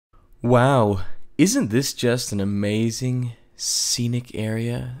Wow, isn't this just an amazing, scenic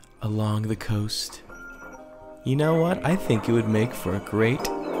area along the coast? You know what? I think it would make for a great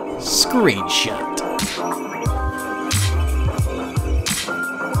screenshot.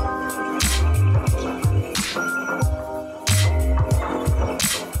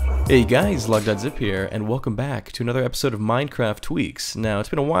 Hey guys, Logdotzip here, and welcome back to another episode of Minecraft Tweaks. Now, it's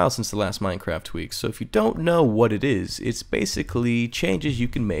been a while since the last Minecraft Tweaks, so if you don't know what it is, it's basically changes you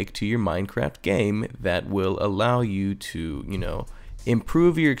can make to your Minecraft game that will allow you to,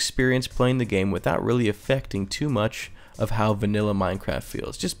 improve your experience playing the game without really affecting too much of how vanilla Minecraft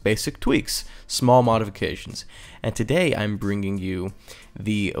feels. Just basic tweaks, small modifications. And today I'm bringing you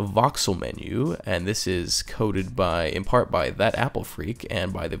the voxel menu, and this is coded in part by that Apple Freak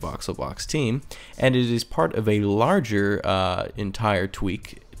and by the VoxelBox team, and it is part of a larger entire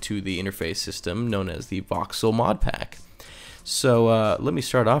tweak to the interface system known as the voxel mod pack. So let me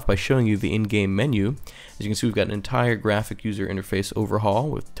start off by showing you the in-game menu. As you can see, we've got an entire graphic user interface overhaul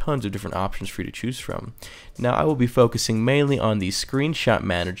with tons of different options for you to choose from. Now I will be focusing mainly on the screenshot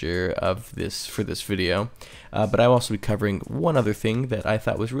manager for this video, but I'll also be covering one other thing that I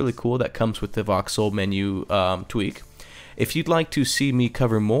thought was really cool that comes with the voxel menu tweak. If you'd like to see me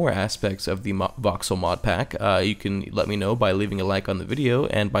cover more aspects of the voxel mod pack, you can let me know by leaving a like on the video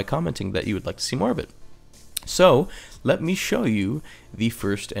and by commenting that you would like to see more of it. So let me show you the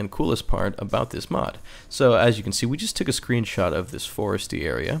first and coolest part about this mod. So as you can see, we just took a screenshot of this foresty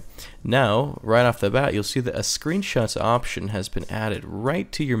area. Now right off the bat, you'll see that a screenshots option has been added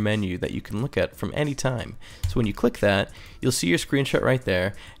right to your menu that you can look at from any time. So when you click that, you'll see your screenshot right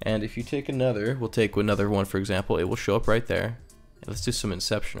there, and if you take another, we'll take another one for example, it will show up right there. Let's do some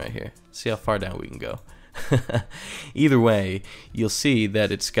inception right here, see how far down we can go. Either way, you'll see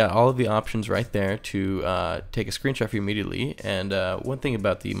that it's got all of the options right there to take a screenshot for you immediately. And one thing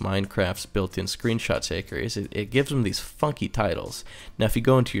about the Minecraft's built-in screenshot taker is it gives them these funky titles. Now if you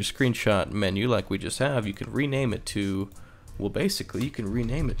go into your screenshot menu like we just have, you can rename it to, well basically you can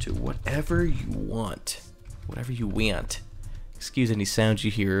rename it to whatever you want. Whatever you want. Excuse any sounds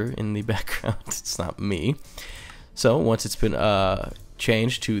you hear in the background, it's not me. So once it's been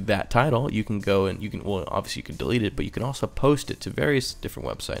changed to that title, you can go and well obviously you can delete it, but you can also post it to various different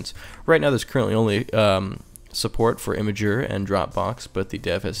websites. Right now there's currently only support for Imager and Dropbox, but the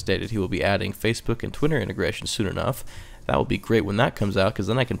dev has stated he will be adding Facebook and Twitter integration soon enough. That will be great when that comes out, because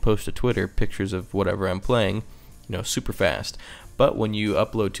then I can post to Twitter pictures of whatever I'm playing, super fast. But when you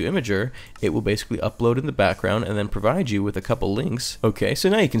upload to Imager, it will basically upload in the background and then provide you with a couple links. Okay, so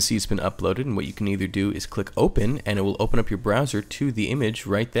now you can see it's been uploaded, and what you can either do is click open and it will open up your browser to the image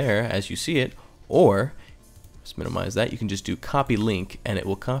right there as you see it, or let's minimize that, you can just do copy link and it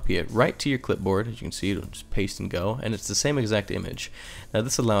will copy it right to your clipboard. As you can see, it'll just paste and go, and it's the same exact image. Now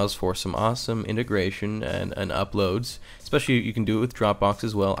this allows for some awesome integration and uploads, especially you can do it with Dropbox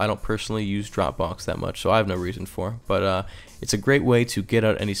as well. I don't personally use Dropbox that much, so I have no reason for, but it's a great way to get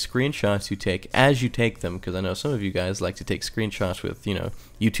out any screenshots you take as you take them, because I know some of you guys like to take screenshots with,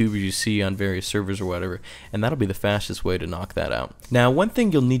 YouTubers you see on various servers or whatever, and that'll be the fastest way to knock that out. Now, one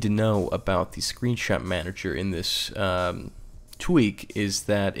thing you'll need to know about the screenshot manager in this tweak is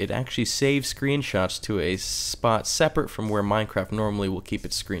that it actually saves screenshots to a spot separate from where Minecraft normally will keep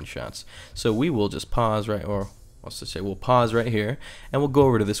its screenshots. So we will just pause we'll pause right here, and we'll go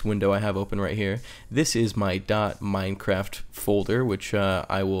over to this window I have open right here. This is my .minecraft folder, which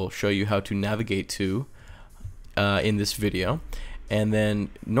I will show you how to navigate to in this video. And then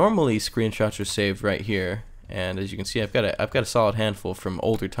normally screenshots are saved right here, and as you can see, I've got a solid handful from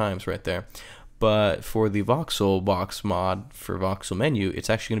older times right there. But for the VoxelBox mod for voxel menu,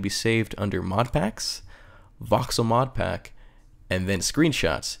 it's actually going to be saved under mod packs, voxel mod pack, and then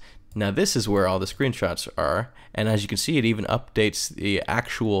screenshots. Now this is where all the screenshots are, and as you can see, it even updates the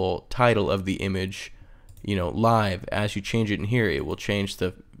actual title of the image, live. As you change it in here, it will change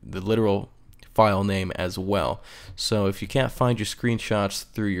the literal file name as well. So if you can't find your screenshots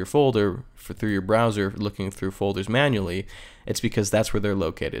through your folder, through your browser, looking through folders manually, it's because that's where they're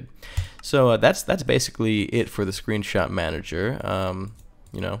located. So that's basically it for the screenshot manager.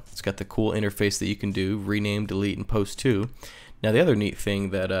 It's got the cool interface that you can do, rename, delete, and post to. Now the other neat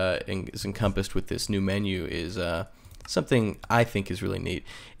thing that is encompassed with this new menu is something I think is really neat.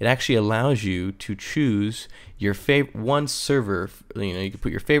 It actually allows you to choose your favorite server. You can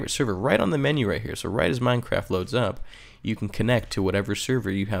put your favorite server right on the menu right here. So right as Minecraft loads up, you can connect to whatever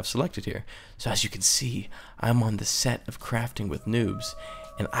server you have selected here. So as you can see, I'm on the set of Crafting with Noobs,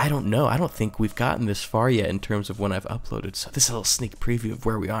 And I don't know, I don't think we've gotten this far yet in terms of when I've uploaded, so this is a little sneak preview of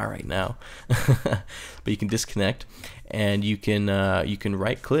where we are right now. But you can disconnect, and you can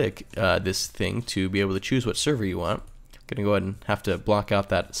right click this thing to be able to choose what server you want. I'm gonna go ahead and have to block out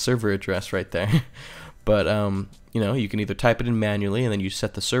that server address right there. But you know, you can either type it in manually and then you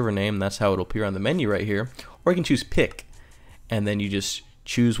set the server name, and that's how it'll appear on the menu right here, or you can choose pick, and then you just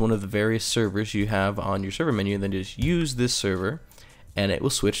choose one of the various servers you have on your server menu, and then just use this server, and it will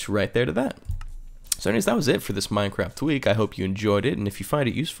switch right there to that. So anyways, that was it for this Minecraft tweak. I hope you enjoyed it, and if you find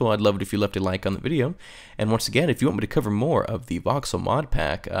it useful, I'd love it if you left a like on the video. And once again, if you want me to cover more of the Voxel mod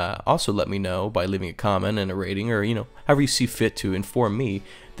pack, also let me know by leaving a comment and a rating, or you know, however you see fit to inform me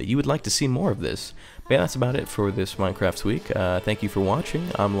that you would like to see more of this. But yeah, that's about it for this Minecraft tweak. Thank you for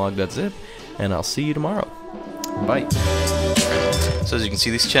watching. I'm Logdotzip, and I'll see you tomorrow. Bye. So as you can see,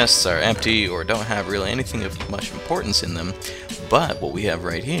 these chests are empty or don't have really anything of much importance in them, but what we have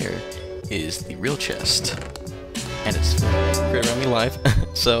right here is the real chest, and it's right around me live.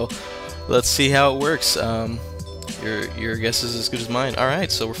 So let's see how it works. Your guess is as good as mine.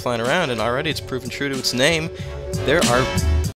 Alright, so we're flying around, and already it's proven true to its name. There are